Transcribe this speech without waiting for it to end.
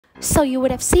So you would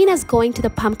have seen us going to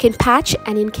the pumpkin patch,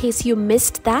 and in case you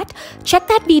missed that, check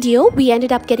that video. We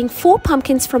ended up getting 4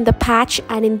 pumpkins from the patch,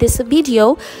 and in this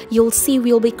video you'll see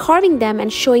we'll be carving them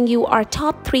and showing you our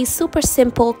top 3 super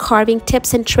simple carving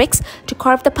tips and tricks to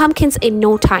carve the pumpkins in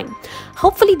no time.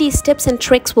 Hopefully these tips and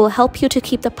tricks will help you to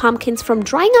keep the pumpkins from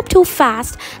drying up too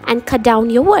fast and cut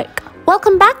down your work.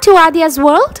 Welcome back to Aadhiya's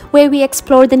world, where we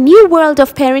explore the new world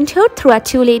of parenthood through our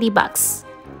 2 ladybugs.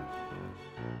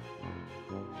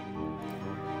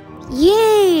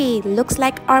 Yay! Looks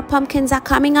like our pumpkins are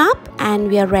coming up and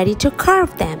we are ready to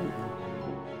carve them.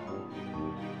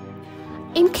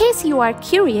 In case you are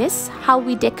curious how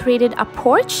we decorated a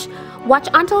porch, watch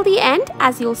until the end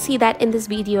as you'll see that in this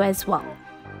video as well.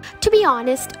 To be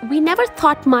honest, we never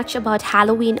thought much about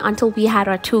Halloween until we had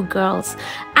our 2 girls,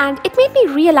 and it made me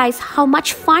realize how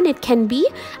much fun it can be,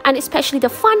 and especially the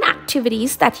fun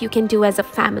activities that you can do as a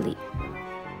family.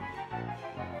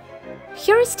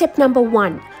 Here is tip number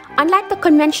 1. Unlike the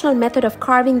conventional method of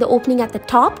carving the opening at the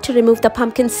top to remove the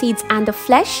pumpkin seeds and the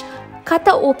flesh, cut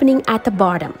the opening at the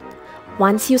bottom.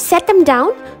 Once you set them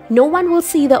down, no one will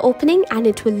see the opening and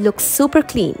it will look super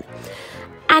clean.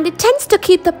 And it tends to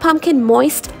keep the pumpkin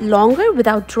moist longer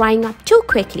without drying up too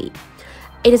quickly.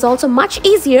 It is also much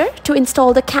easier to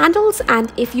install the candles,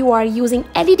 and if you are using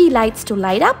LED lights to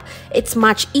light up, it's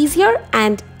much easier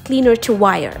and cleaner to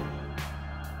wire.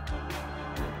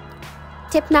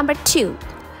 Tip number 2.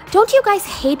 Don't you guys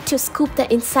hate to scoop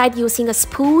the inside using a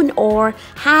spoon or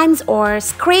hands or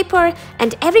scraper,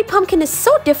 and every pumpkin is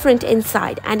so different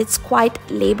inside and it's quite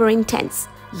labor intense?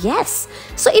 Yes,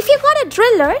 so if you got a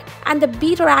driller and the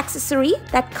beater accessory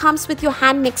that comes with your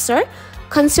hand mixer,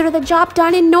 consider the job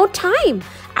done in no time.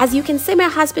 As you can see, my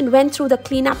husband went through the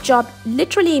cleanup job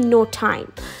literally in no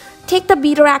time. Take the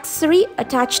beater accessory,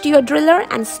 attach to your driller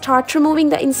and start removing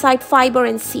the inside fiber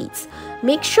and seeds.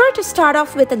 Make sure to start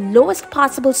off with the lowest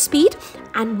possible speed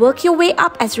and work your way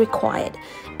up as required.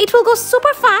 It will go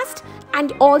super fast,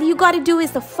 and all you gotta do is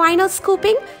the final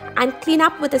scooping and clean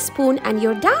up with a spoon and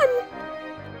you're done.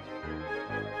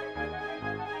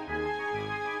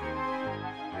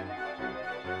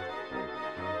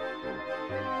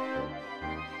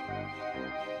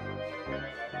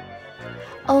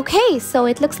 Okay, so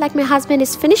it looks like my husband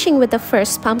is finishing with the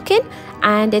first pumpkin,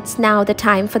 and it's now the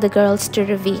time for the girls to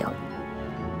reveal.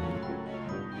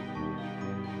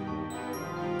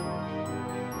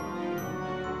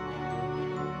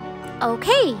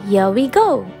 Okay, here we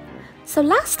go. So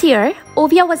last year,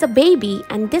 Aadhiya was a baby,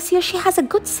 and this year she has a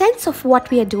good sense of what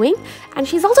we are doing, and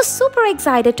she's also super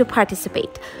excited to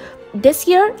participate. This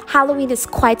year, Halloween is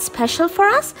quite special for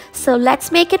us, so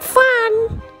let's make it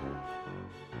fun.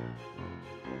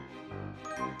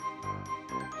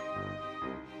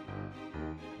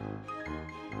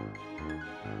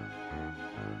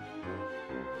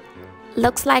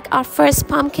 Looks like our first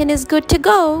pumpkin is good to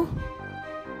go.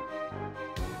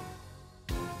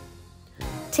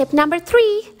 Tip number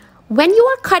 3. When you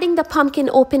are cutting the pumpkin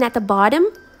open at the bottom,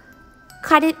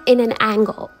 cut it in an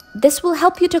angle. This will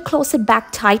help you to close it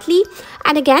back tightly,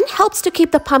 and again helps to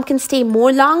keep the pumpkin stay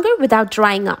more longer without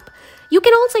drying up. You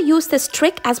can also use this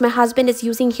trick, as my husband is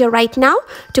using here right now,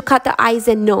 to cut the eyes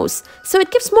and nose. So it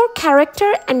gives more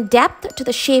character and depth to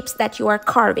the shapes that you are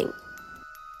carving.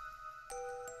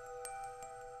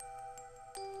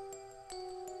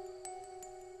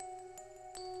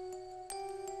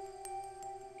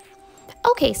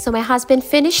 Okay, so my husband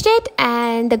finished it,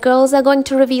 and the girls are going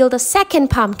to reveal the second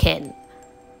pumpkin.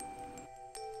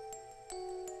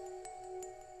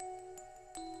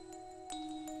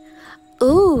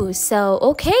 Ooh, so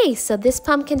this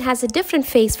pumpkin has a different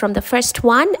face from the first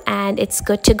one, and it's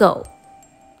good to go.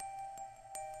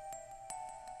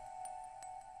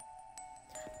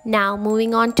 Now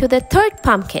moving on to the third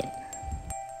pumpkin.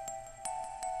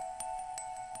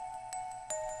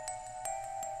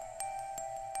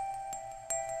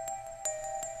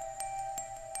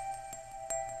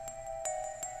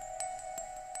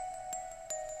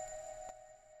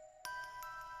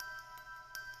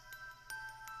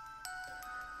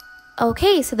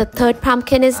 Okay, so the third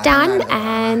pumpkin is done,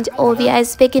 and Aadhiya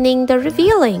is beginning the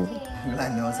revealing.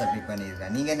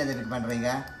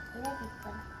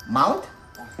 Mouth?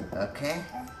 Okay.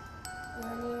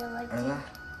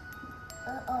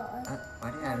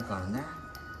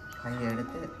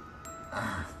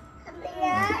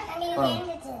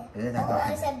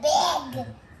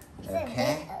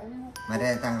 Okay.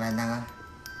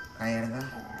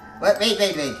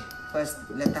 Wait. First,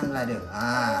 let tangla do.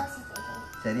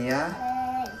 Steady, yeah?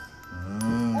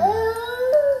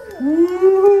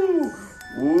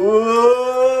 Whoa!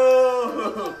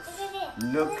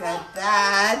 Look at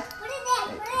that!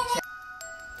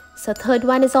 So third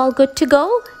one is all good to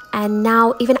go. And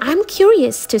now even I'm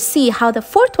curious to see how the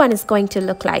fourth one is going to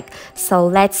look like. So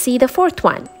let's see the fourth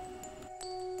one.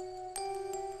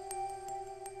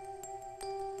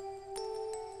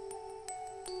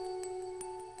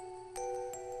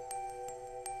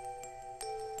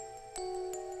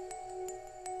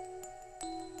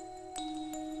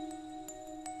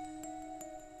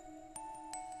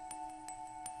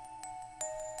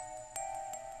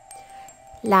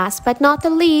 Last but not the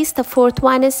least, the fourth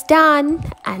one is done,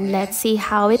 and let's see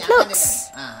how it looks.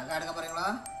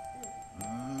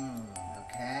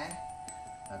 Okay.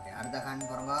 Okay, അടുത്ത hand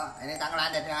പറഞ്ഞോ. ഇനി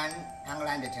തങ്ങളാന്റെ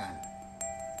turn.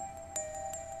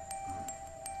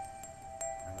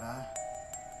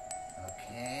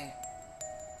 Okay.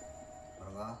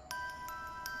 പറഞ്ഞോ.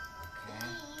 Okay.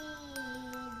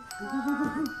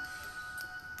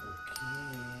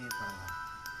 Okay, പറഞ്ഞോ.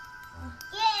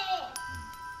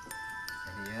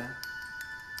 Aadhiya.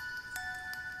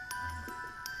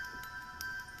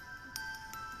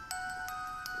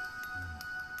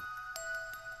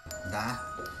 Da.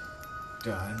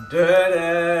 Dun dun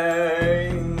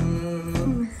dun.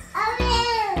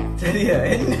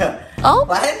 Oh,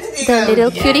 the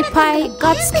little cutie pie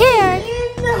got scared.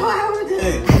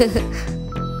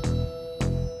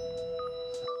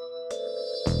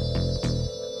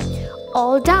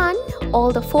 All done.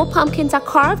 All the 4 pumpkins are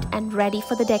carved and ready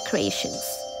for the decorations.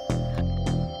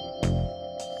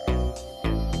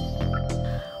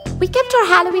 We kept our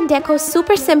Halloween decor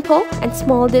super simple and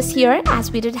small this year,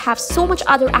 as we did have so much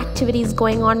other activities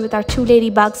going on with our 2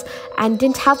 ladybugs and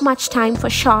didn't have much time for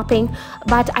shopping.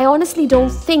 But I honestly don't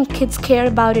think kids care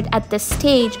about it at this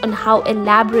stage on how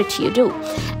elaborate you do,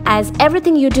 as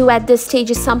everything you do at this stage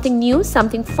is something new,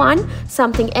 something fun,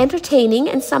 something entertaining,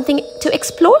 and something to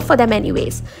explore for them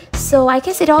anyways. So I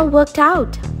guess it all worked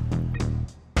out.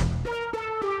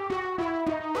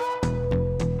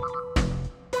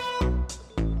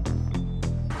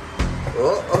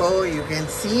 Oh, you can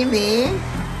see me.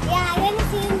 Yeah, I can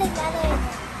see in the color.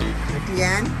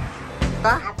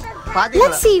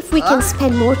 Let's see if we can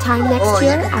spend more time next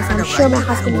year, as I'm sure my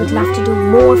husband would love to do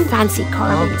more fancy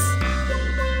carvings.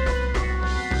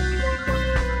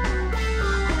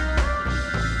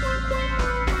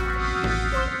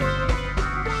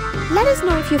 Let us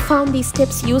know if you found these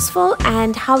tips useful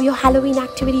and how your Halloween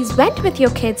activities went with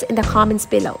your kids in the comments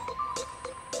below.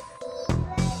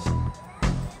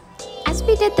 As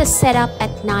we did the setup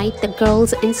at night, the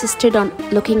girls insisted on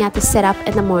looking at the setup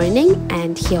in the morning,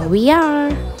 and here we are.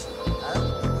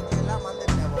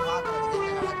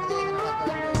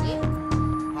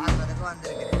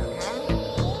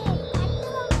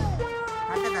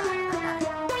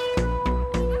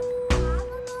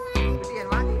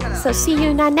 So see you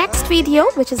in our next video,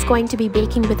 which is going to be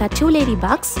baking with our 2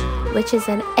 ladybugs, which is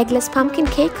an eggless pumpkin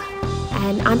cake.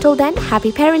 And until then,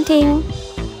 happy parenting!